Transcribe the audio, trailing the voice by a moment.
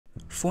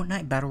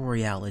Fortnite Battle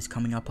Royale is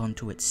coming up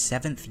onto its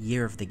 7th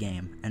year of the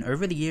game, and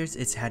over the years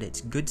it's had its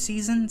good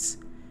seasons,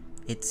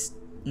 its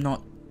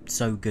not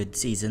so good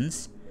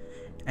seasons,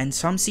 and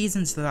some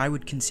seasons that I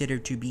would consider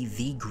to be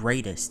the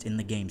greatest in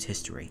the game's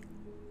history.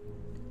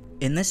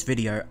 In this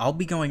video, I'll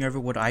be going over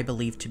what I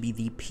believe to be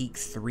the peak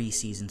 3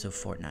 seasons of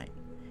Fortnite.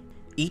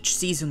 Each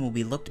season will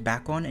be looked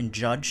back on and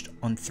judged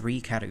on 3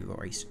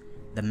 categories: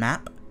 the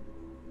map,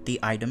 the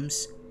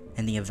items,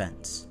 and the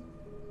events.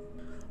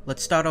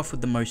 Let's start off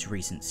with the most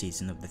recent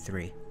season of the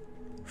 3,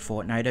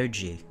 Fortnite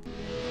OG.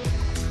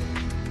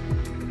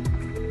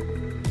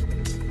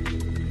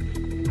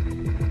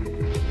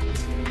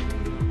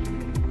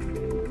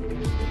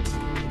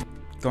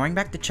 Going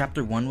back to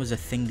Chapter 1 was a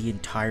thing the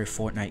entire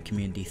Fortnite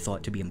community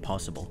thought to be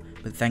impossible,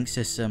 but thanks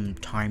to some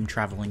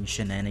time-traveling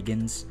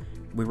shenanigans,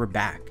 we were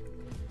back.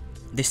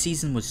 This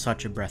season was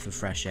such a breath of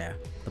fresh air.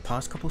 The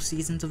past couple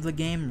seasons of the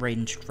game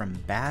ranged from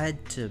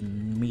bad to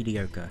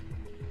mediocre,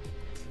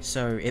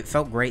 so it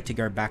felt great to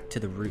go back to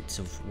the roots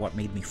of what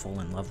made me fall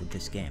in love with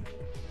this game.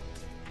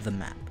 The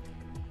map.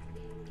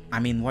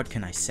 I mean, what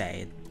can I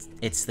say?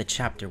 It's the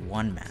Chapter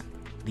 1 map,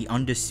 the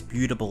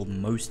undisputable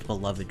most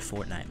beloved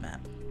Fortnite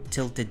map.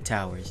 Tilted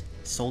Towers,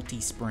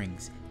 Salty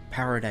Springs,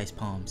 Paradise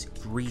Palms,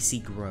 Greasy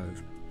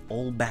Grove,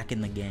 all back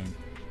in the game.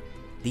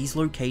 These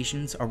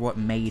locations are what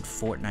made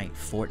Fortnite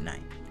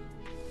Fortnite.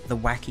 The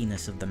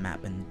wackiness of the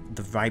map and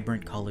the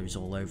vibrant colors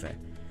all over.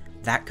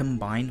 That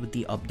combined with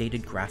the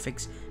updated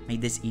graphics made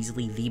this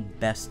easily the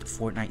best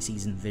Fortnite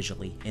season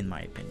visually, in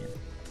my opinion.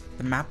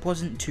 The map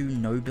wasn't too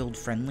no-build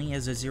friendly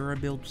as a zero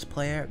builds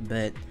player,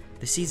 but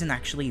the season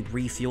actually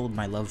refueled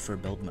my love for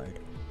build mode.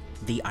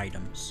 The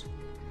items.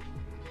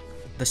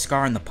 The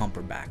Scar and the Pump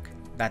are back.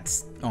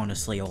 That's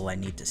honestly all I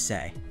need to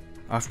say.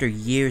 After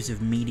years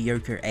of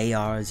mediocre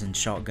ARs and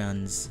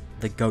shotguns,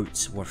 the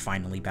GOATs were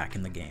finally back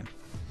in the game.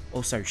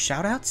 Also,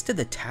 shoutouts to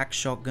the tac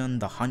shotgun,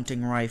 the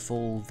hunting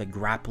rifle, the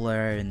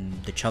grappler, and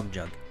the chug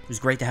jug. It was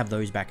great to have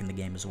those back in the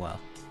game as well.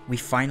 We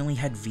finally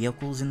had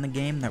vehicles in the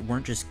game that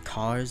weren't just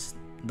cars.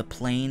 The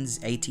planes,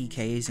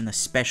 ATKs, and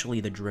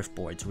especially the drift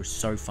boards were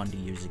so fun to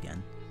use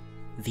again.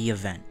 The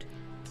event.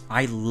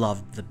 I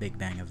loved the Big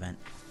Bang event.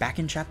 Back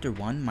in Chapter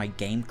 1, my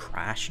game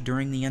crashed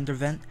during the end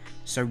event,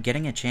 so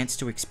getting a chance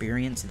to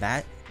experience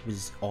that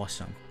was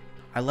awesome.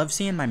 I love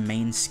seeing my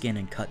main skin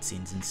in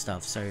cutscenes and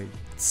stuff, so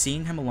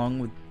seeing him along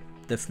with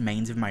the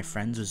mains of my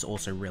friends was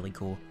also really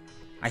cool.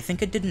 I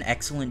think it did an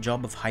excellent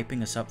job of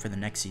hyping us up for the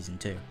next season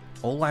too,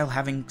 all while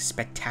having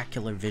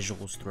spectacular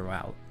visuals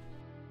throughout.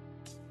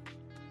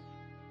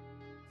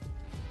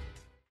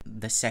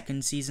 The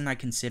second season I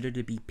consider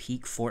to be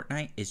peak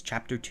Fortnite is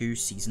Chapter 2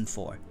 Season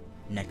 4,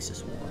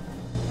 Nexus War.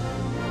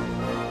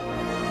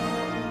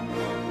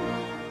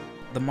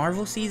 The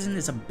Marvel season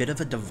is a bit of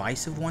a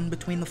divisive one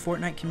between the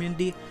Fortnite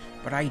community,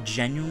 but I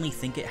genuinely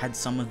think it had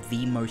some of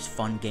the most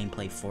fun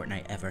gameplay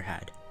Fortnite ever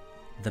had.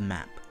 The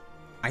map.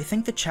 I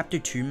think the Chapter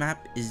 2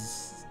 map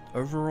is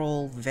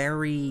overall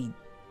very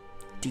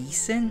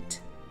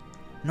decent.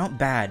 Not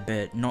bad,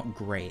 but not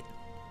great.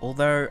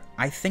 Although,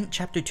 I think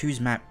Chapter 2's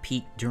map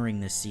peaked during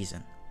this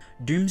season.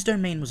 Doom's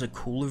Domain was a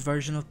cooler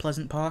version of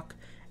Pleasant Park,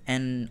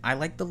 and I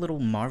liked the little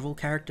Marvel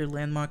character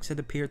landmarks that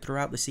appeared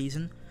throughout the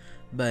season,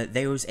 but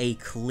there was a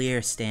clear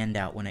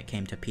standout when it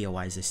came to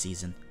POIs this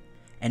season.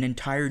 An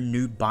entire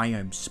new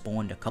biome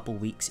spawned a couple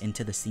weeks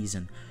into the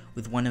season,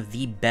 with one of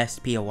the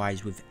best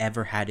POIs we've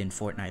ever had in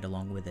Fortnite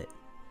along with it.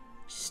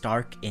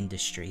 Stark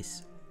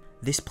Industries.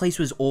 This place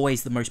was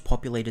always the most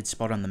populated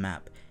spot on the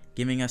map,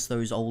 giving us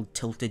those old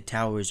Tilted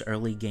Towers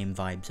early game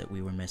vibes that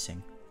we were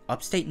missing.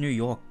 Upstate New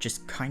York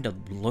just kinda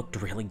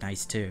looked really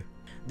nice too.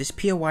 This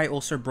POI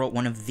also brought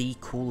one of the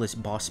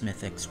coolest boss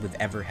mythics we've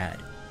ever had,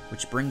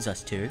 which brings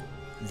us to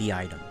the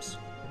items.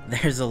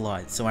 There's a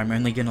lot, so I'm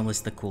only gonna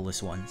list the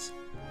coolest ones.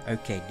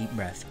 Okay, deep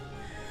breath.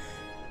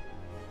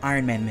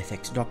 Iron Man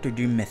Mythics, Doctor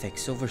Doom Mythic,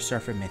 Silver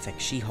Surfer Mythic,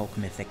 She-Hulk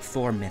Mythic,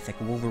 Thor Mythic,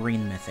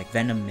 Wolverine Mythic,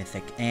 Venom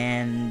Mythic,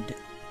 and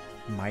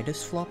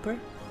Midas Flopper?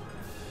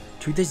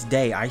 To this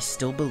day, I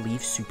still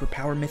believe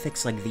superpower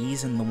mythics like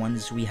these and the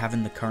ones we have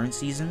in the current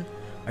season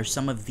are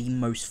some of the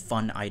most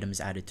fun items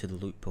added to the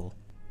loot pool.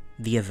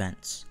 The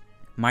events.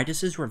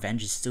 Midas's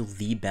Revenge is still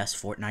the best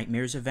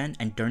Fortnitemares event,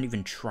 and don't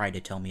even try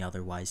to tell me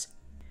otherwise.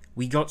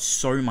 We got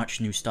so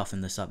much new stuff in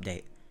this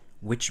update.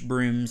 Witch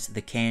brooms,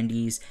 the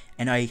candies,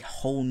 and a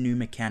whole new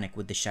mechanic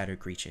with the shadow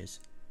creatures.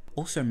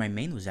 Also, my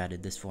main was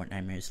added this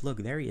Fortnitemares. Look,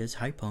 there he is,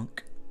 hi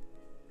punk.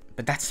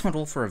 But that's not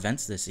all for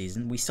events this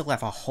season, we still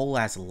have a whole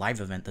ass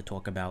live event to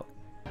talk about.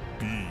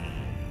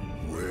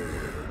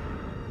 Beware.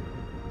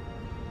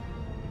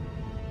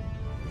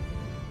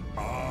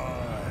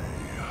 I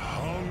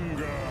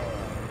hunger.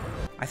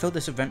 I thought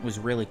this event was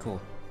really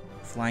cool.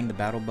 Flying the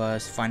battle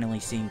bus, finally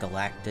seeing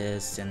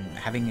Galactus, and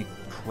having a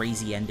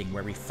crazy ending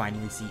where we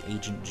finally see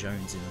Agent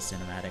Jones in the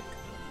cinematic.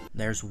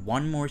 There's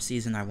one more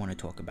season I want to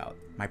talk about,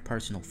 my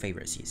personal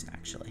favorite season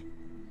actually.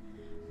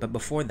 But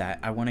before that,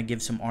 I want to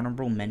give some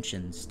honorable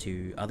mentions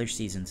to other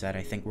seasons that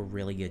I think were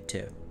really good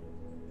too.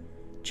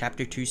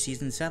 Chapter 2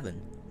 Season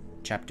 7,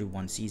 Chapter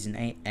 1 Season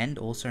 8, and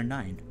also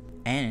 9.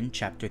 and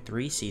Chapter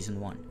 3 Season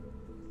 1.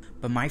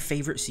 But my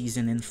favorite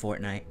season in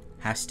Fortnite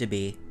has to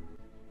be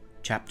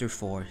Chapter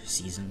 4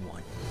 Season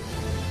 1.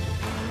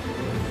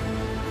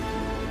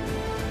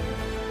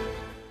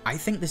 I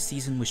think this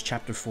season was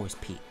Chapter 4's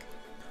peak.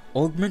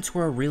 Augments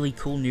were a really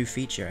cool new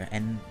feature,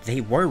 and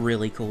they were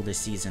really cool this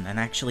season and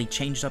actually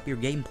changed up your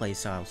gameplay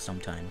styles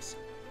sometimes.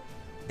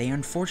 They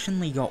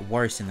unfortunately got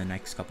worse in the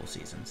next couple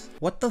seasons.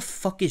 What the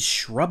fuck is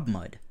Shrub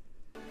Mud?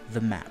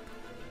 The map.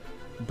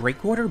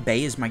 Breakwater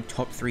Bay is my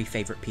top 3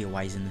 favorite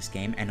POIs in this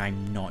game, and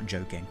I'm not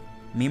joking.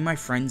 Me and my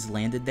friends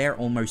landed there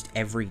almost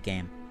every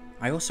game.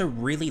 I also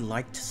really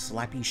liked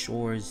Slappy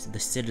Shores, the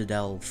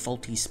Citadel,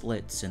 Faulty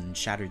Splits, and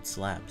Shattered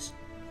Slabs.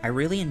 I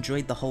really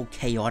enjoyed the whole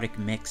chaotic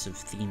mix of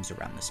themes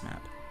around this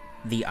map.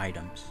 The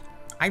items.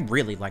 I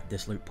really liked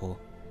this loot pool.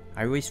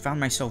 I always found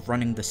myself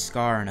running the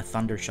Scar and a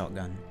Thunder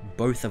Shotgun,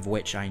 both of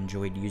which I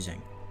enjoyed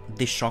using.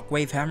 The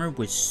Shockwave Hammer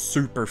was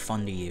super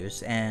fun to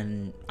use,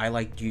 and I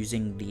liked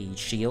using the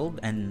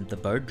shield and the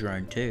bird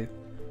drone too.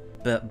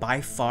 But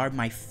by far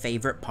my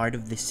favorite part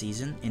of this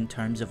season in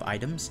terms of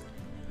items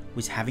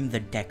was having the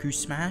Deku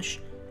Smash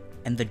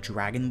and the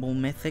Dragon Ball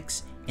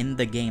mythics in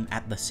the game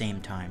at the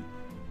same time.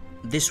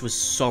 This was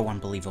so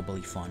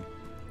unbelievably fun.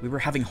 We were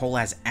having whole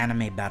ass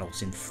anime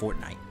battles in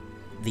Fortnite.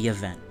 The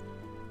event.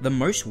 The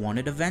Most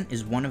Wanted event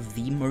is one of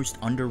the most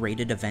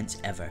underrated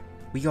events ever.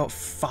 We got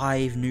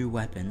 5 new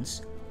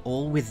weapons,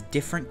 all with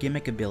different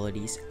gimmick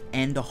abilities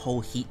and a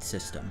whole heat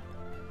system.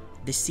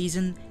 This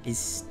season is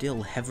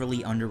still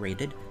heavily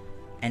underrated,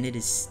 and it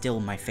is still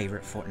my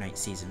favorite Fortnite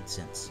season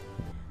since.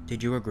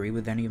 Did you agree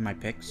with any of my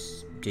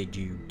picks? Did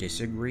you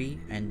disagree?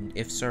 And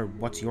if so,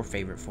 what's your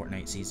favorite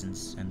Fortnite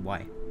seasons and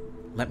why?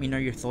 Let me know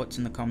your thoughts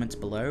in the comments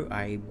below.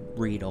 I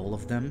read all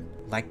of them.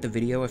 Like the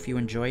video if you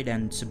enjoyed,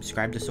 and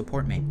subscribe to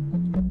support me.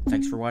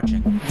 Thanks for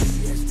watching.